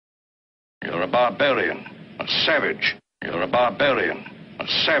You're a barbarian, a savage. You're a barbarian, a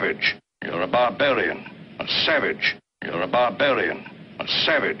savage. You're a barbarian, a savage. You're a barbarian, a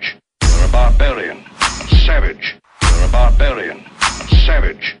savage. You're a barbarian, a savage. You're a barbarian, a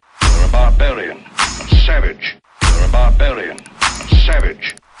savage. You're a barbarian, a savage. You're a barbarian, a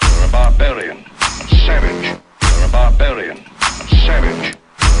savage. You're a barbarian, a savage. You're a barbarian, a savage.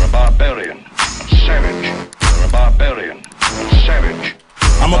 You're a barbarian, a savage. You're a barbarian, a savage.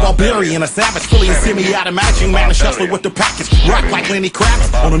 I'm a barbarian, a savage, fully and semi-automatic, man, a shuffler with the package. Rock like Lenny Kravitz,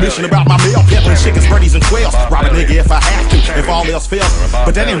 on a mission about my meal, peddling chickens, birdies, and quails. Rob a nigga if I have to, if all else fails.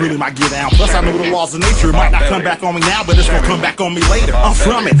 But that ain't really my get down. Plus, I know the laws of nature. It might not come back on me now, but it's gonna come back on me later. I'm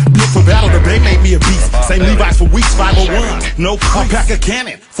from it, built for battle, the bay made me a beast. Same Levi's for weeks, 501. No, I'll pack a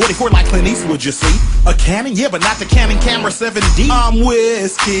cannon. 44 like Clint Eastwood, you see. A cannon? Yeah, but not the Canon Camera 7D. I'm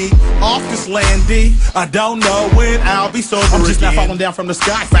whiskey, off this landy. I don't know when I'll be sober. I'm just now falling down from the sky.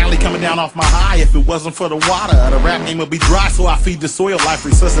 Finally coming down off my high. If it wasn't for the water, the rap game would be dry. So I feed the soil life,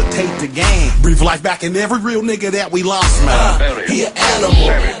 resuscitate the game. Breathe life back in every real nigga that we lost, man. He an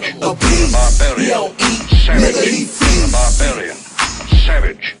animal, a beast. He don't eat, nigga, he feast. Barbarian, a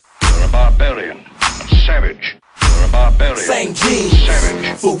savage. You're a barbarian, a savage. You're a barbarian. Same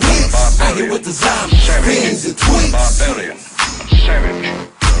jeans for weeks. I get with the zombies, pins and tweets. Barbarian, a savage.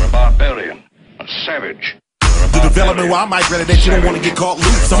 You're a barbarian, a savage. The development where I migrated that you don't want to get caught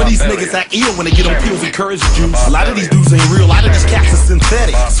loose. Some of these niggas act ill when they get on pills and courage juice. A lot of these dudes ain't real, a lot of these cats are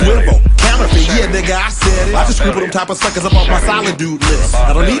synthetic. Swivel, counterfeit, yeah nigga, I said it. I just scribble them type of suckers up off my solid dude list.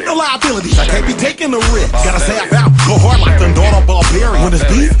 I don't need no liabilities, I can't be taking the risk. Gotta say out, go hard like the daughter barbarian. When it's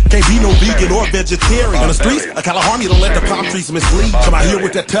beef, can't be no vegan or vegetarian. On the streets, I kinda harm you, don't let the palm trees mislead. Come out here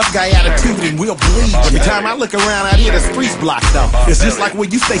with that tough guy attitude and we'll bleed. Every time I look around out here, the streets blocked out. It's just like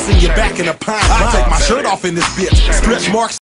when you stay seeing your back in a pine. I take my shirt off in this bitch. Stretch marks.